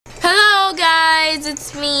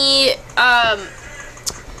it's me,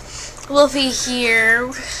 Wolfie here,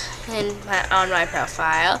 on my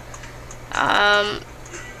profile.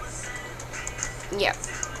 Yeah,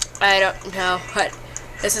 I don't know what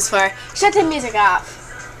this is for. Shut the music off.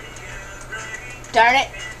 Darn it.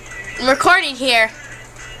 I'm recording here.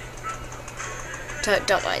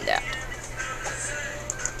 Don't mind that.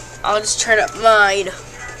 I'll just turn up mine.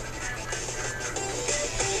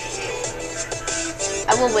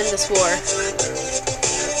 I will win this war.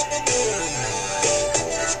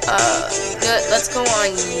 Let's go on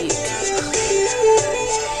YouTube.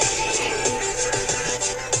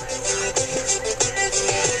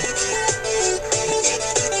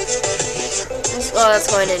 Well, let's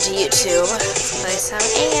go into YouTube. Play some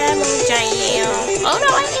Animal Jam. Oh no,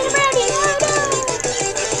 I ate a brownie.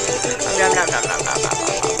 Oh no.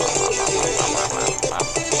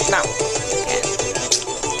 No. Okay.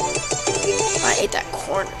 I ate that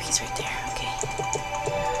corn. He's right there. Okay.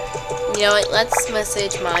 You know what? Let's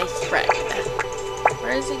message my friend.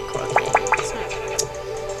 Where is he cooking?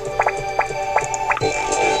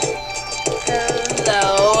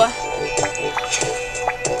 Hello.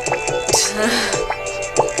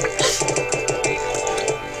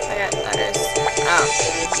 I got letters. Oh,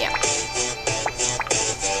 yeah.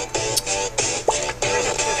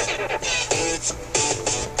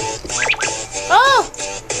 Oh!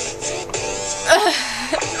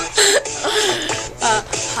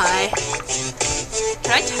 Hi.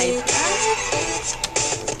 Can I type that?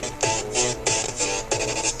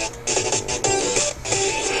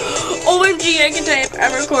 OMG, I can type.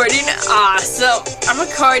 I'm recording. Awesome. I'm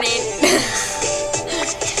recording.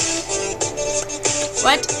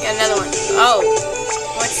 What? Got another one. Oh.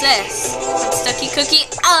 What's this? Stucky Cookie.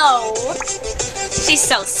 Oh. She's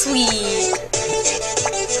so sweet.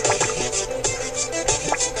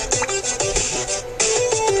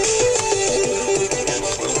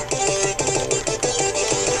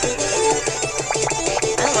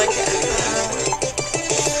 I don't like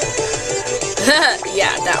that.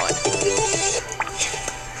 Yeah, that one.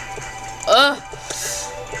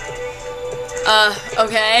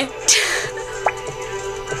 Okay.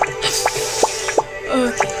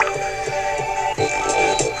 Okay.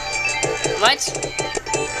 What?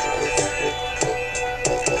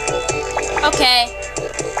 Okay.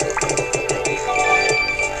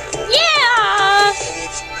 Yeah!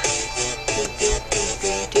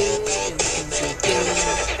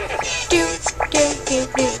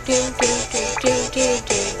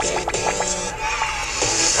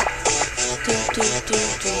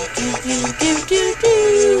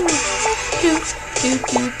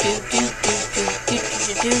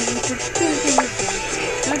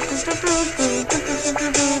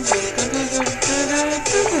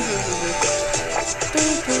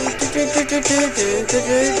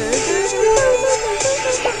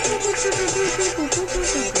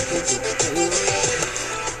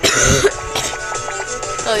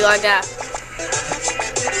 Oh, you like that?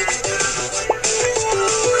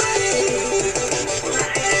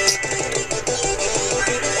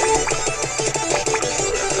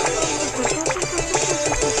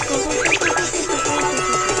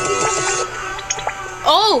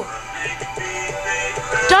 Oh!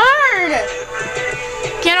 Darn!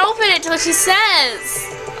 Can't open it till she says.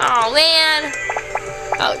 Oh man.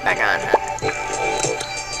 Oh, back on.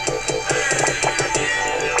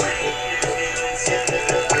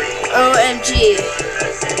 OMG.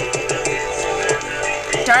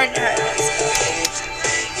 Darn it.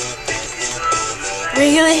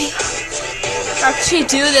 Really? How could she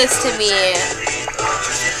do this to me?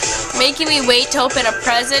 Making me wait to open a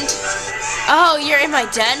present? Oh, you're in my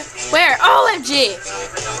den? Where? OMG!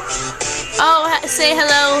 Oh, say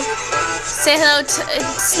hello. Say hello to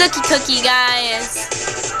Snooky Cookie, guys.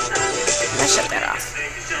 Let's shut that off.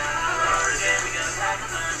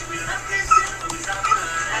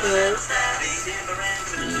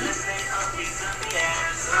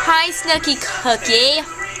 Hi, Snooky Cookie.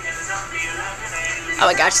 Oh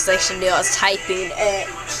my gosh, I actually knew I was typing it.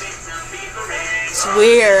 It's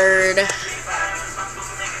weird.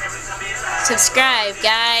 Subscribe,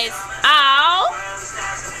 guys. Ow!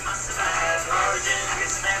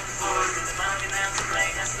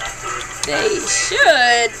 They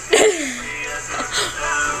should.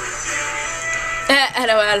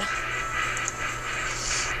 LOL.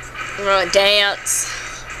 I'm gonna dance.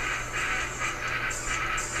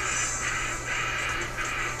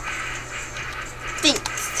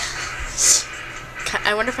 Thanks.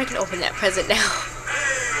 I wonder if I can open that present now.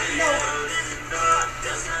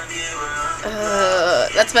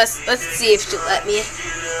 Let's see if she'll let me.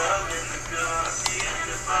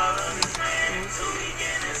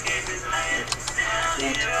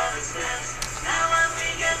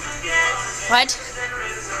 What?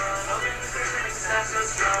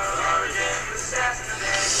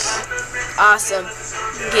 Awesome.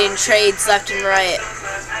 I'm getting trades left and right.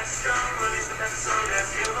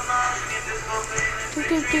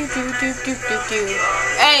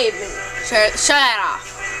 Hey, shut that off.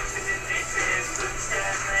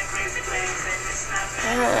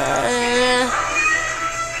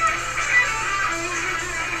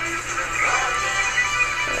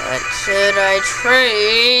 What should I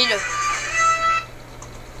trade?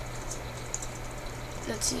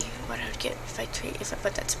 Let's see what I would get if I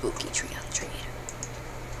put that spooky tree on the trade.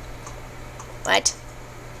 What?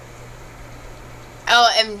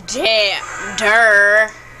 OMG,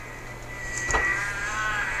 durr.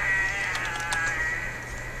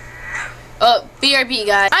 Oh, BRB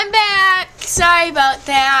guys. I'm back. Sorry about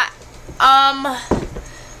that.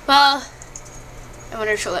 Well, I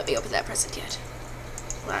wonder if she'll let me open that present yet.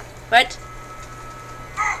 What?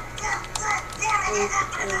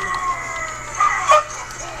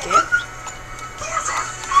 Gift?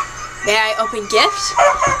 May I open gift?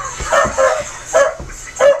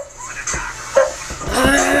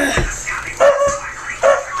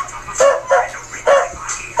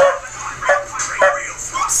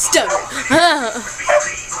 Stubborn.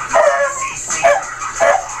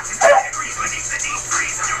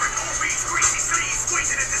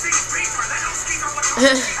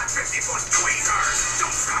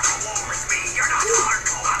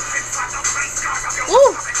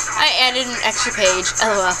 Ooh, I added an extra page.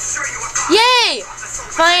 LOL. Yay!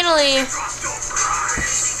 Finally.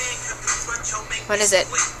 What is it?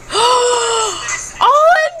 OMG!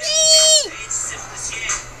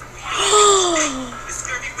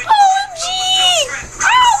 OMG!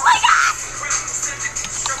 Oh my god!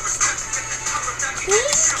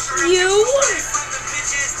 Thank you.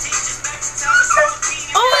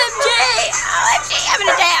 OMG! OMG! I'm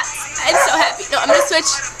gonna dance. I'm so happy. No, I'm gonna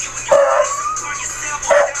switch.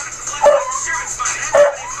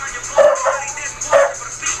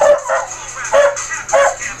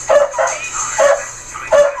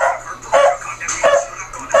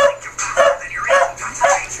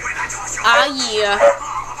 Ah yeah.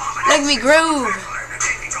 Let me groove.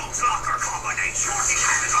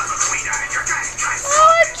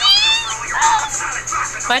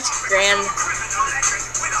 What? Grand.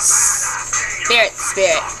 Spirit.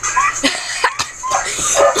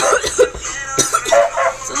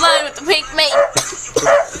 It's in line with the pink mate.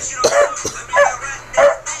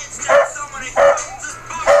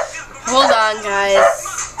 Hold on, guys.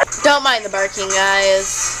 Don't mind the barking,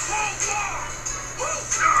 guys.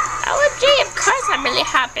 OMG, of course I'm really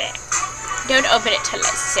happy. Don't open it till I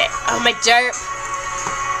sit. Oh, my derp.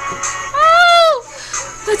 Oh!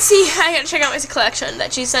 Let's see. I gotta check out my collection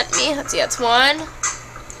that she sent me. Let's see. That's 1,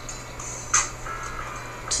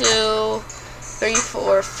 2, 3,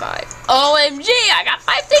 4, 5. OMG! I got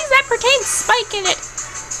 5 things that pertain to Spike in it.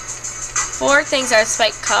 4 things are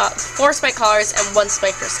 4 Spike collars and 1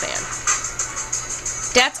 Spike wristband.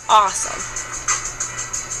 That's awesome.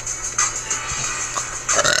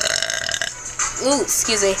 Ooh,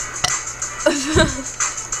 excuse me.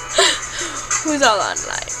 Who's all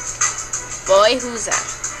online? Boy, who's that?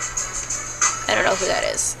 I don't know who that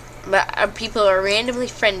is. But people are randomly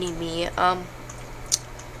friending me.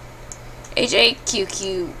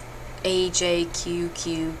 AJQQ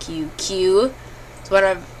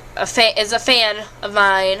is a fan of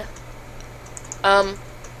mine.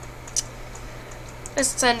 Let's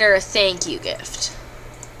send her a thank you gift.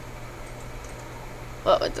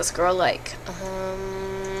 What would this girl like?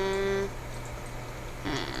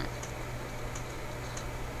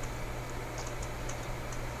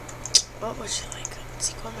 What would she like? Let's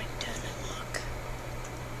see, go on my den and look.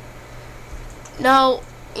 No,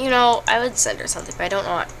 you know, I would send her something, but I don't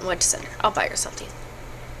know what to send her. I'll buy her something.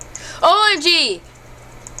 OMG!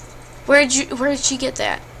 Where did she get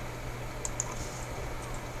that?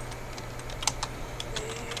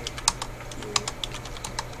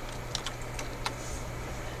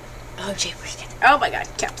 OMG, where'd she get it? Oh my god,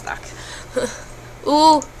 caps lock.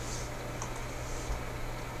 Ooh.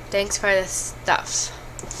 Thanks for the stuff.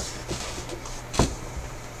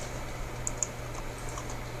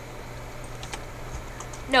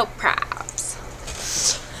 No props.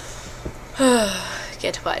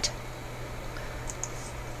 Get what?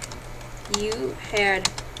 You had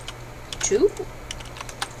 2?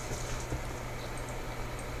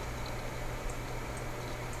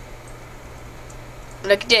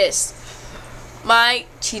 Look at this. My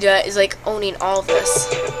cheetah is like owning all of this.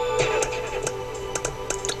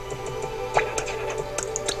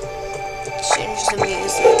 Change the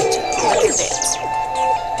music to 100 bits.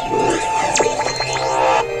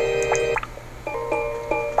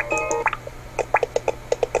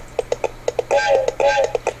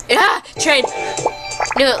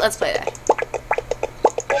 Do it. Let's play that.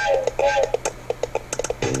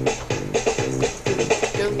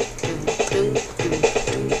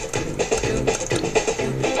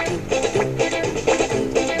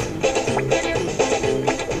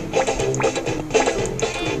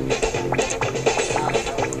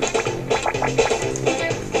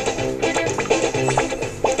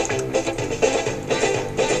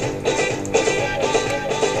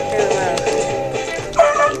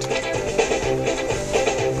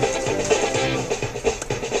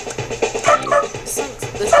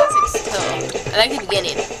 I like the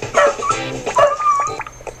beginning.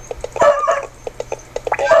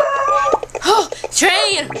 Oh,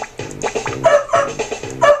 train!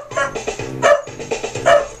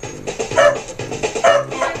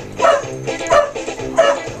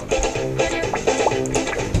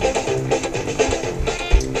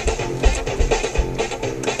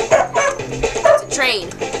 It's a train.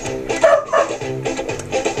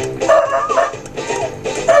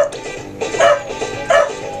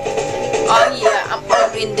 Oh yeah, I'm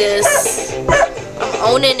owning this. I'm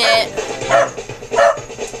owning it.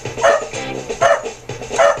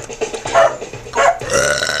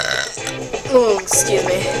 Oh, excuse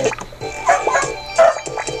me.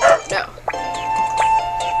 No.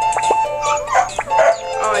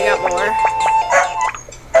 Oh, I got more.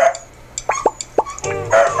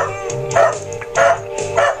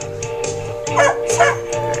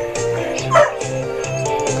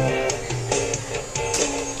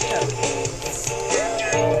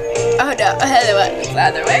 Oh no, I went the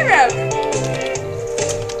other way around.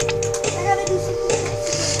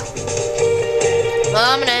 Well,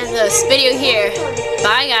 I'm gonna end this video here.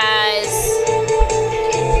 Bye, guys.